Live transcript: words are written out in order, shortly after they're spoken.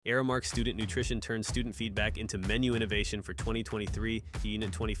Aramark Student Nutrition turns student feedback into menu innovation for 2023,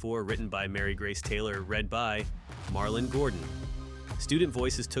 Unit 24, written by Marygrace Taylor, read by Marlon Gordon. Student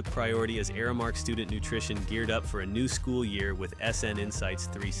voices took priority as Aramark Student Nutrition geared up for a new school year with SN Insights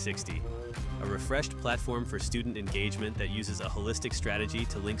 360, a refreshed platform for student engagement that uses a holistic strategy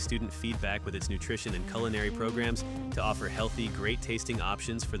to link student feedback with its nutrition and culinary programs to offer healthy, great-tasting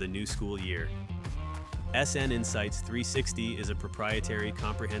options for the new school year. SN Insights 360 is a proprietary,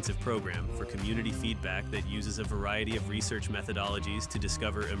 comprehensive program for community feedback that uses a variety of research methodologies to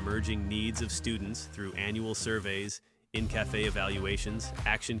discover emerging needs of students through annual surveys, in-cafe evaluations,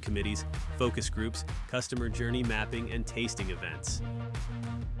 action committees, focus groups, customer journey mapping, and tasting events.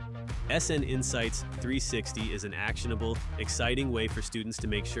 SN Insights 360 is an actionable, exciting way for students to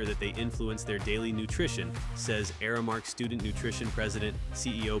make sure that they influence their daily nutrition, says Aramark Student Nutrition President,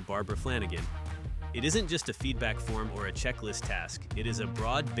 CEO Barbara Flanagan. It isn't just a feedback form or a checklist task. It is a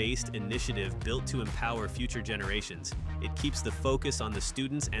broad-based initiative built to empower future generations. It keeps the focus on the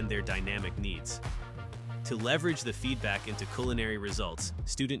students and their dynamic needs. To leverage the feedback into culinary results,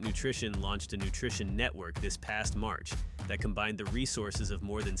 Student Nutrition launched a nutrition network this past March that combined the resources of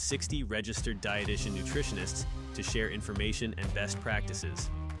more than 60 registered dietitian nutritionists to share information and best practices.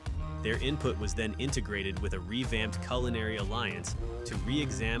 Their input was then integrated with a revamped culinary alliance to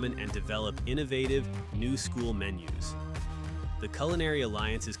re-examine and develop innovative, new school menus. The Culinary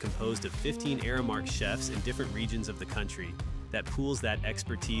Alliance is composed of 15 Aramark chefs in different regions of the country that pools that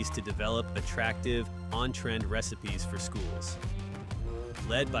expertise to develop attractive, on-trend recipes for schools.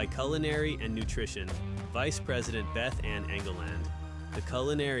 Led by Culinary and Nutrition Vice President Beth Ann Engeland, the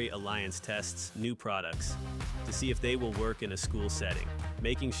Culinary Alliance tests new products to see if they will work in a school setting,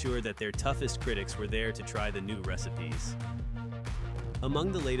 making sure that their toughest critics were there to try the new recipes.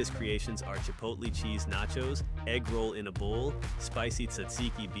 Among the latest creations are Chipotle cheese nachos, egg roll in a bowl, spicy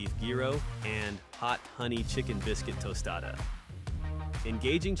tzatziki beef gyro, and hot honey chicken biscuit tostada.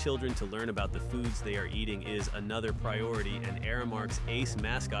 Engaging children to learn about the foods they are eating is another priority, and Aramark's ACE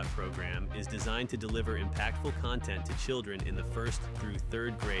mascot program is designed to deliver impactful content to children in the 1st through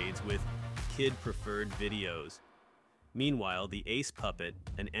 3rd grades with kid-preferred videos. Meanwhile, the ACE puppet,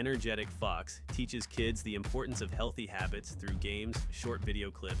 an energetic fox, teaches kids the importance of healthy habits through games, short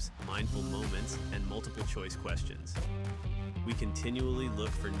video clips, mindful moments, and multiple-choice questions. We continually look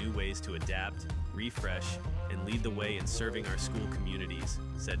for new ways to adapt, refresh, and lead the way in serving our school communities,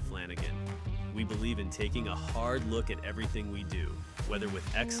 said Flanagan. We believe in taking a hard look at everything we do, whether with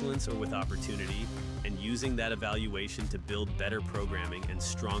excellence or with opportunity, and using that evaluation to build better programming and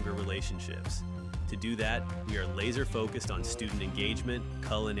stronger relationships. To do that, we are laser-focused on student engagement,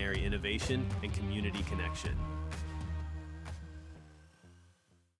 culinary innovation, and community connection.